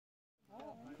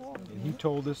And he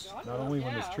told us, not only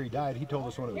when this tree died, he told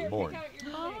us when it was born.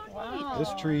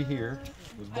 This tree here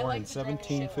was born in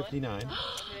 1759.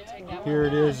 Here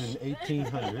it is in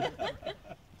 1800.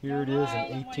 Here it is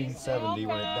in 1870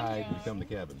 when it died and became the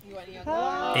cabin.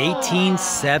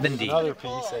 1870. Another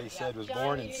piece that he said was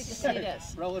born in...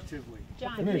 Relatively.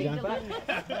 Come here, John.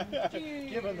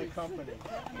 Given the company.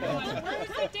 Where's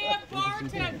the damn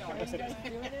bartender?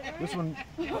 This one,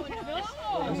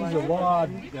 this is a log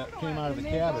that came out of the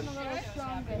cabin.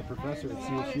 And the professor at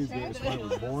CSU gave us when it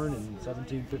was born in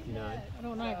 1759.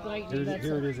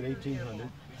 Here it is at 1800.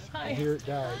 And here it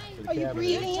died for the cabin. Are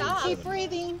you breathing? Keep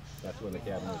breathing. That's when the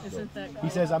cabin was built. He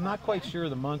says, I'm not quite sure of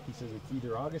the month. He says it's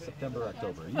either August, September, or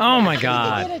October. Oh my Get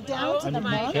God. it down to the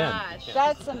month. gosh.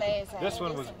 That's amazing. This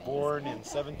one was born in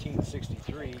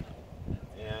 1763,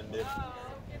 and it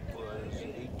was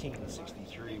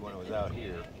 1863 when it was out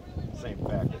here. Same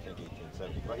fact, I think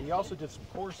 1870. But he also did some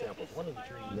core samples. One of the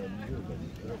trees on here,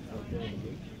 right there in the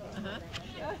gate. I'm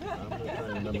going to try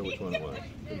and remember which one it was. It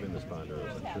could have been this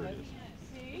ponderosa. I'm sure it is.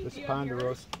 This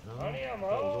ponderosa, that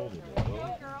was older than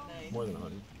more than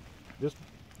 100. This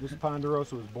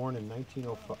ponderosa was born in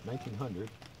 1900,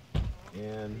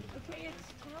 and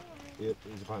it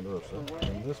is a ponderosa.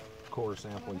 And this core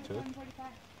sample he took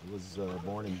was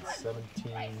born in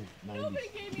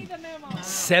 1792.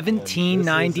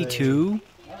 1792?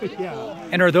 Yeah.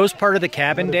 And are those part of the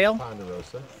cabin, Dale?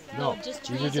 Ponderosa. No,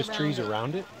 these are just trees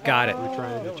around it. Got it. We're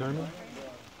trying to determine.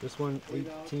 This one,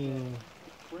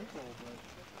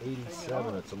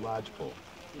 1887, it's a lodgepole.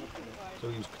 So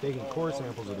he was taking core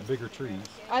samples of the bigger trees.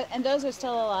 And those are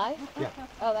still alive? Yeah.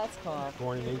 Oh, that's cool.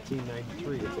 Born in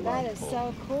 1893, it's a That is lodgepole.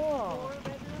 so cool.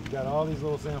 We've got all these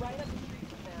little samples.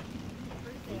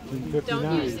 1859.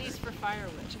 Don't use these for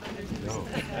firewood. No.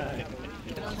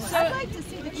 I'd like to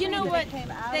see the You know what?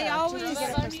 They always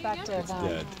get a perspective.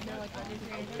 Dead.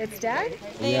 It's dead?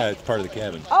 Yeah, it's part of the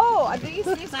cabin. Oh, are these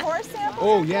core samples?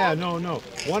 Oh yeah, no.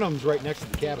 One of them's right next to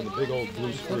the cabin, the big old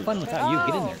blue spruce. Fun without you.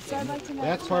 Get in there. So I'd like to know.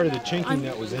 That's part of the chinking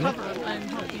that was in it.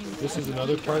 This is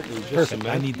another part that was just Perfect. I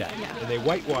cement. need that. And they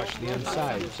whitewashed the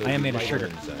inside. So I am it's made of lighter sugar.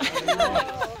 inside.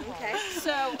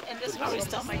 So, and this is what I always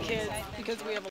tell my kids because we have a